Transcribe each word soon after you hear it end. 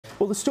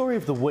Well, the story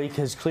of the week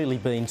has clearly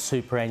been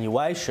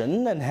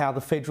superannuation and how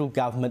the federal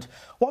government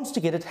wants to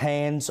get its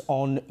hands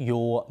on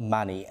your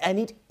money. And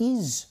it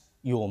is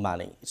your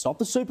money. It's not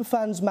the super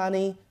fund's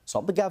money, it's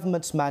not the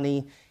government's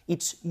money,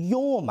 it's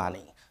your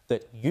money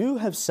that you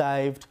have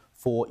saved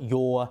for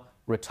your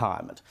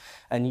retirement.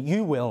 And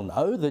you well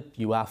know that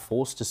you are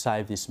forced to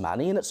save this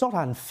money, and it's not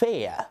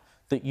unfair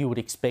that you would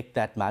expect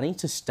that money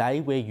to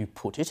stay where you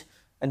put it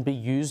and be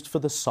used for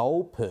the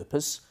sole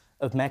purpose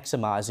of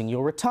maximising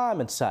your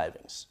retirement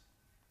savings.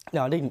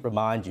 Now, I needn't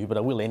remind you, but I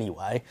will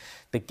anyway,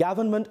 the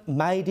government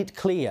made it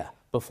clear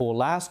before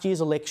last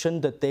year's election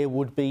that there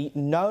would be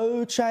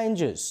no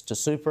changes to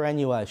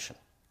superannuation.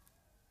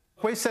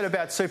 We said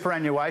about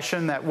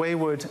superannuation that we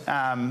would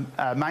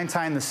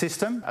maintain the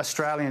system.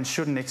 Australians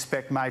shouldn't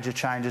expect major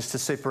changes to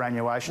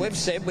superannuation. We've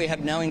said we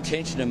have no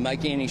intention of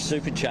making any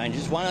super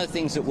changes. One of the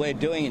things that we're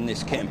doing in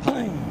this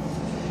campaign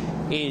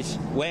is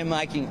we're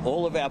making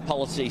all of our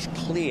policies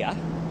clear.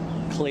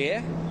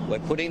 We're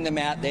putting them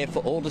out there for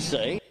all to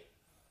see.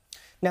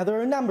 Now, there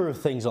are a number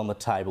of things on the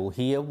table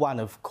here. One,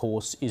 of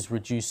course, is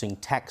reducing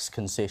tax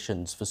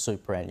concessions for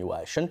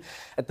superannuation.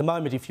 At the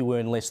moment, if you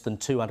earn less than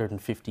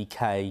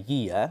 $250,000 a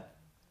year,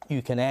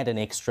 you can add an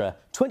extra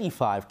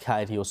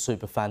 $25,000 to your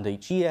super fund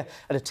each year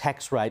at a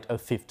tax rate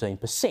of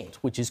 15%,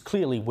 which is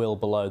clearly well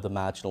below the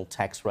marginal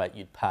tax rate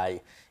you'd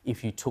pay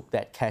if you took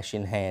that cash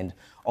in hand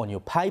on your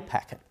pay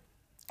packet.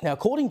 Now,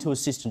 according to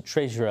Assistant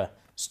Treasurer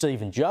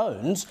Stephen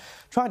Jones,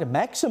 trying to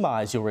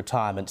maximise your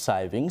retirement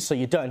savings so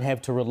you don't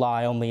have to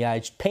rely on the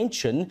aged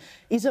pension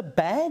is a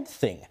bad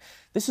thing.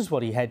 This is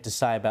what he had to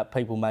say about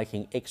people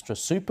making extra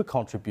super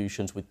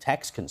contributions with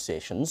tax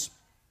concessions.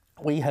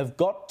 We have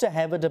got to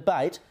have a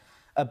debate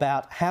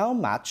about how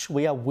much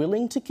we are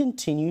willing to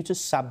continue to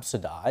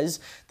subsidise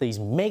these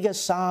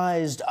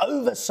mega-sized,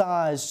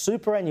 oversized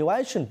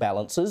superannuation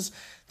balances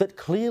that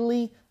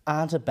clearly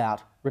aren't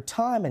about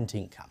retirement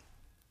income.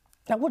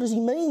 Now, what does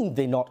he mean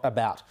they're not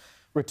about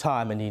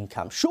retirement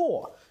income?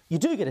 Sure, you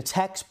do get a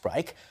tax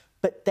break,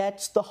 but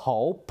that's the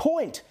whole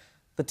point.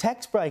 The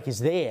tax break is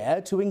there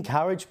to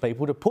encourage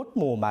people to put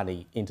more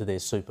money into their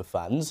super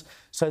funds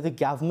so the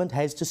government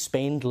has to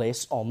spend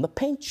less on the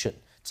pension.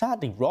 It's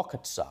hardly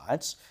rocket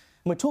science.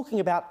 And we're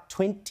talking about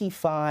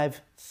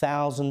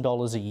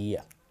 $25,000 a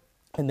year.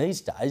 And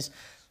these days,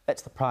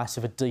 that's the price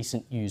of a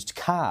decent used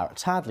car.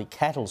 It's hardly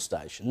cattle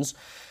stations.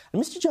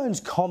 And Mr Jones'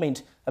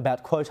 comment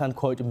about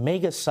quote-unquote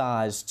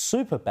mega-sized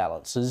super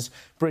balances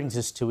brings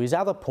us to his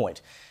other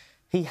point.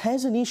 He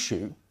has an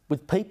issue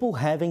with people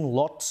having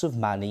lots of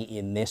money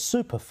in their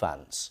super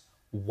funds.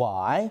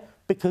 Why?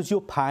 Because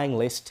you're paying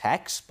less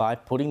tax by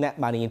putting that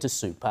money into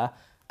super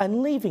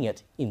and leaving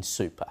it in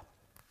super.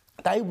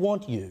 They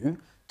want you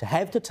to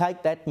have to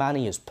take that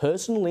money as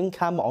personal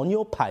income on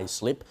your pay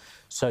slip,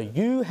 so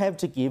you have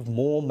to give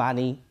more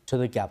money to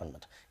the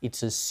government.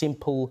 It's as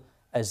simple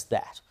as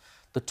that.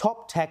 The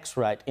top tax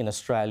rate in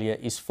Australia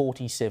is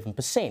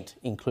 47%,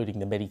 including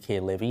the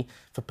Medicare levy,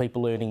 for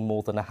people earning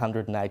more than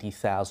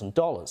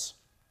 $180,000.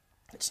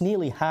 It's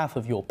nearly half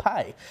of your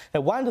pay.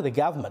 No wonder the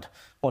government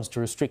wants to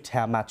restrict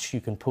how much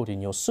you can put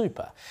in your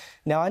super.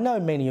 Now, I know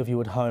many of you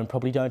at home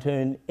probably don't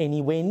earn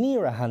anywhere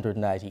near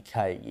 $180,000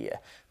 a year,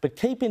 but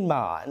keep in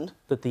mind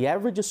that the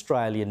average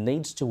Australian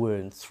needs to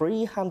earn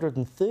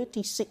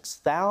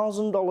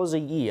 $336,000 a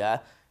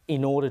year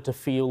in order to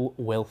feel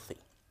wealthy.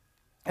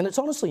 And it's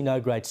honestly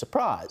no great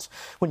surprise.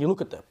 When you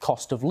look at the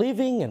cost of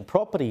living and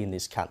property in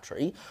this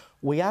country,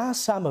 we are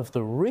some of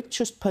the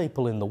richest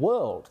people in the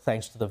world,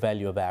 thanks to the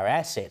value of our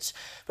assets.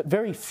 But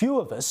very few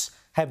of us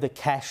have the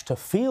cash to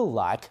feel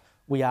like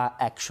we are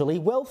actually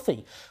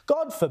wealthy.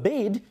 God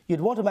forbid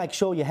you'd want to make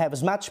sure you have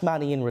as much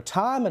money in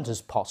retirement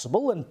as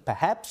possible, and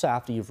perhaps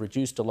after you've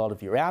reduced a lot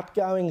of your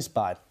outgoings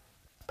by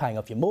paying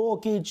off your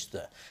mortgage,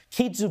 the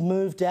kids have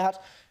moved out,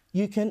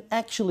 you can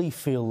actually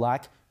feel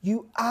like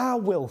you are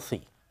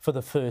wealthy for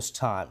the first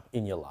time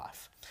in your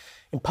life.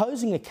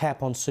 Imposing a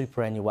cap on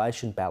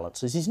superannuation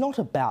balances is not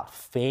about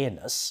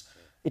fairness,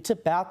 it's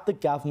about the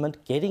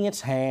government getting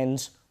its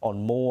hands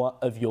on more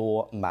of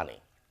your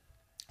money.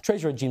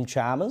 Treasurer Jim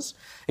Chalmers,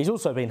 he's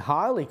also been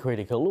highly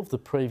critical of the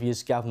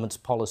previous government's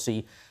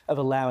policy of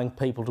allowing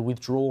people to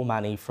withdraw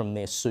money from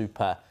their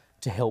super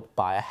to help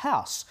buy a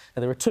house. Now,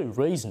 there are two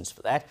reasons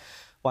for that.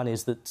 One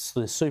is that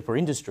the super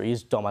industry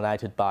is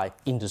dominated by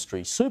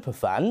industry super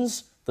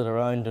funds that are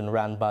owned and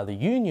run by the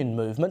union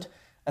movement,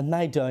 and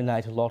they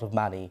donate a lot of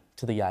money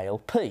to the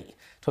ALP.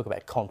 Talk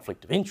about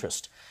conflict of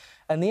interest.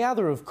 And the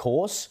other, of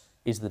course,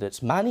 is that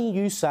it's money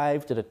you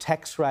saved at a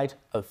tax rate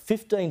of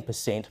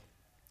 15%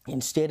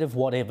 instead of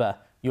whatever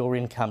your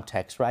income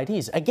tax rate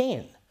is.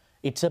 Again,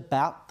 it's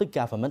about the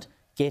government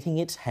getting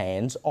its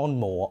hands on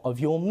more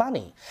of your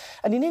money.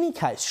 And in any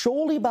case,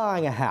 surely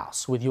buying a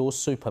house with your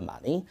super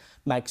money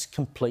makes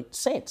complete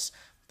sense.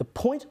 The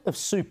point of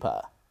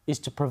super is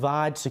to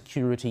provide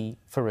security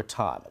for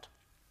retirement.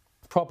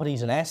 Property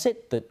is an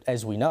asset that,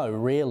 as we know,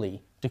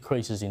 rarely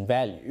decreases in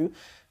value.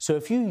 So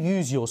if you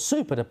use your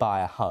super to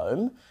buy a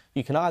home,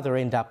 you can either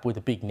end up with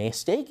a big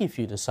nest egg if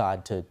you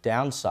decide to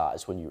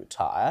downsize when you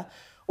retire,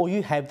 or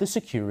you have the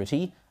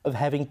security of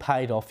having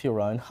paid off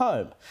your own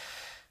home.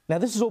 Now,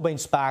 this has all been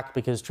sparked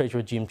because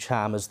Treasurer Jim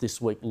Chalmers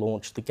this week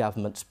launched the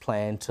government's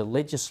plan to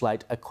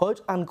legislate a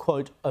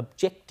quote-unquote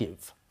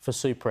objective for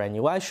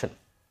superannuation.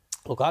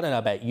 Look, I don't know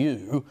about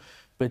you,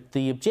 but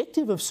the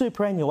objective of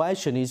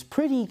superannuation is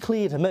pretty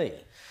clear to me.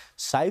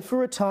 Save for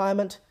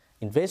retirement,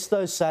 invest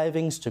those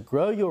savings to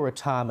grow your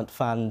retirement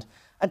fund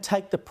and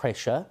take the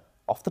pressure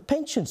off the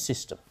pension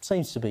system.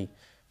 Seems to be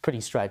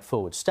pretty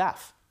straightforward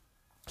stuff.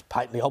 It's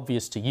patently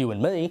obvious to you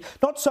and me.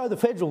 Not so the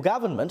federal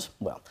government.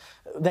 Well,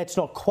 that's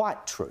not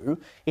quite true.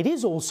 It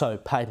is also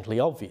patently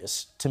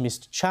obvious to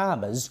Mr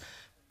Chalmers,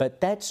 but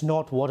that's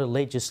not what a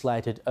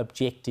legislated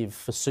objective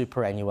for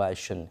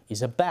superannuation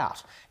is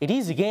about. It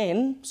is,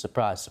 again,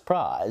 surprise,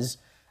 surprise,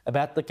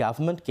 about the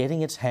government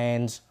getting its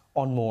hands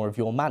on more of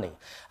your money.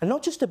 And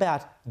not just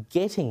about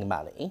getting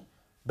money,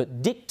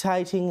 but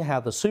dictating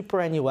how the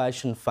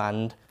superannuation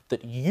fund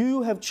that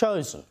you have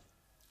chosen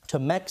to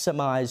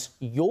maximise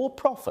your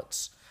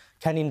profits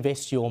can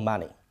invest your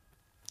money.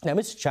 Now,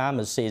 Mr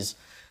Chalmers says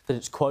that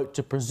it's, quote,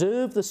 to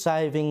preserve the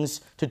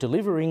savings to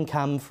deliver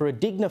income for a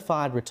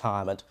dignified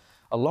retirement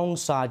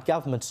alongside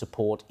government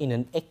support in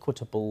an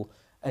equitable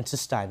and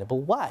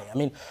sustainable way. I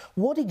mean,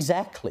 what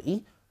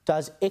exactly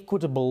does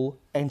equitable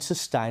and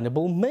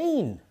sustainable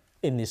mean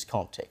in this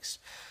context?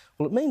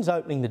 Well, it means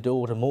opening the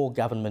door to more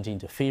government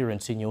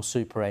interference in your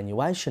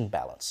superannuation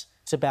balance.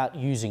 It's about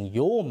using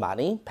your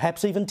money,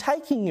 perhaps even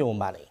taking your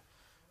money,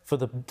 for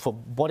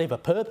whatever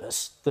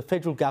purpose the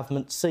federal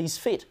government sees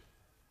fit.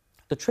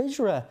 The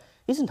Treasurer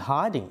isn't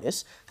hiding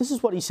this. This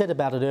is what he said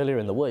about it earlier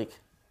in the week.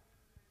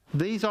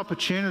 These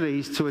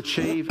opportunities to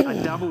achieve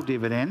a double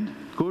dividend,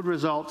 good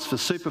results for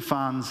super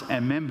funds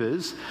and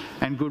members,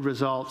 and good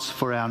results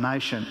for our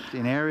nation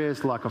in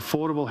areas like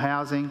affordable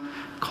housing,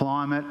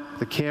 climate,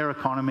 the care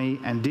economy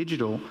and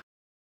digital. The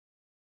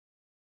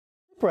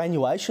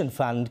superannuation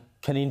fund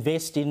can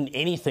invest in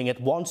anything it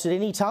wants at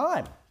any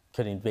time. It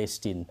can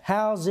invest in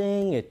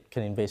housing, it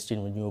can invest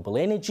in renewable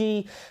energy,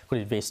 it could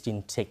invest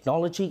in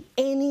technology,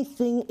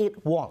 anything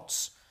it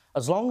wants,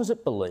 as long as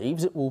it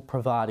believes it will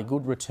provide a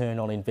good return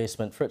on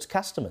investment for its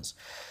customers.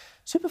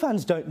 Super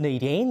funds don't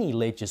need any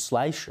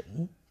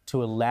legislation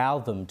to allow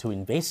them to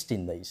invest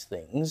in these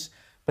things,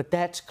 but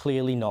that's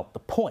clearly not the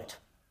point.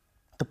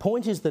 The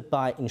point is that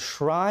by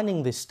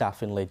enshrining this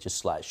stuff in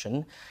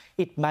legislation,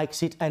 it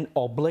makes it an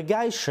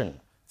obligation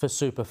for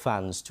super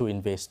funds to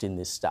invest in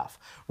this stuff,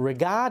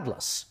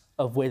 regardless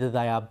of whether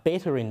they are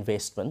better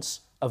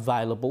investments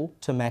available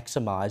to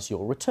maximise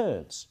your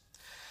returns.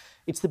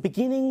 It's the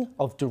beginning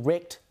of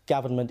direct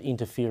government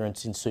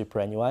interference in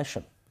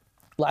superannuation.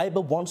 Labor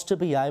wants to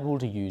be able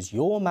to use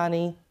your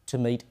money to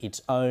meet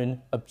its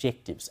own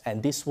objectives,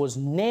 and this was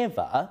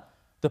never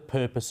the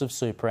purpose of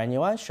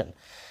superannuation.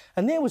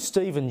 And there was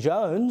Stephen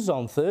Jones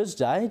on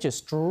Thursday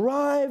just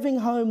driving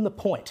home the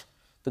point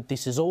that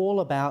this is all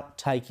about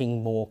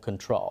taking more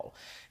control.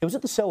 It was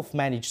at the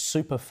Self-Managed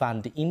Super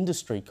Fund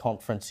Industry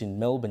Conference in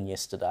Melbourne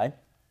yesterday.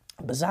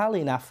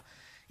 Bizarrely enough,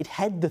 it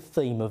had the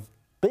theme of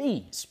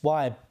bees.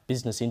 Why a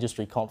business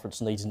industry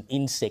conference needs an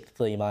insect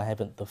theme, I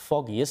haven't the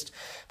foggiest,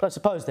 but I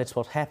suppose that's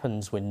what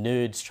happens when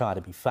nerds try to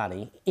be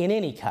funny. In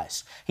any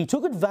case, he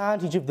took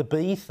advantage of the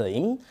bee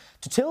theme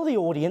to tell the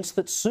audience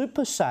that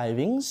super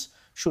savings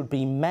should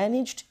be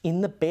managed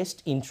in the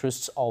best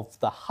interests of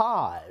the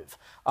hive,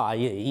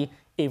 i.e.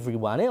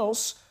 everyone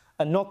else,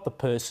 and not the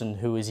person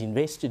who has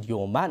invested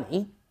your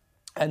money,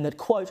 and that,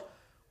 quote,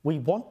 we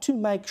want to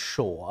make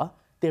sure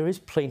there is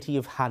plenty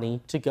of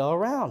honey to go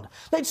around.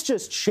 Let's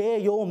just share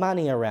your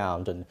money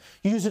around and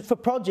use it for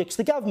projects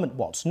the government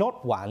wants,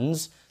 not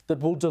ones that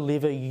will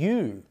deliver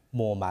you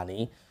more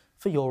money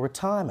for your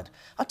retirement.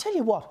 I tell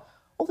you what,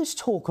 all this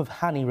talk of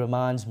honey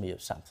reminds me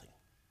of something.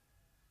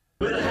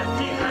 With a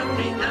hefty,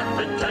 happy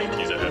appetite,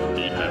 he's a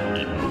hefty,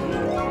 happy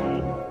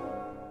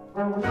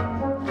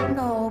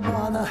No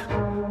bother,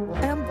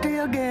 empty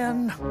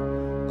again.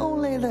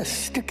 Only the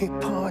sticky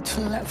parts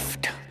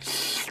left.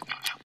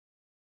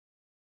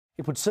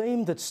 It would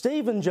seem that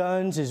Stephen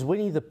Jones is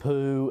Winnie the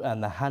Pooh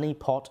and the honey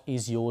pot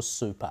is your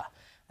super.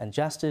 And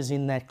just as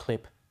in that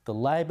clip, the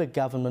Labor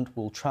government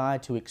will try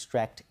to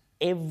extract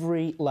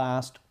every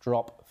last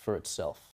drop for itself.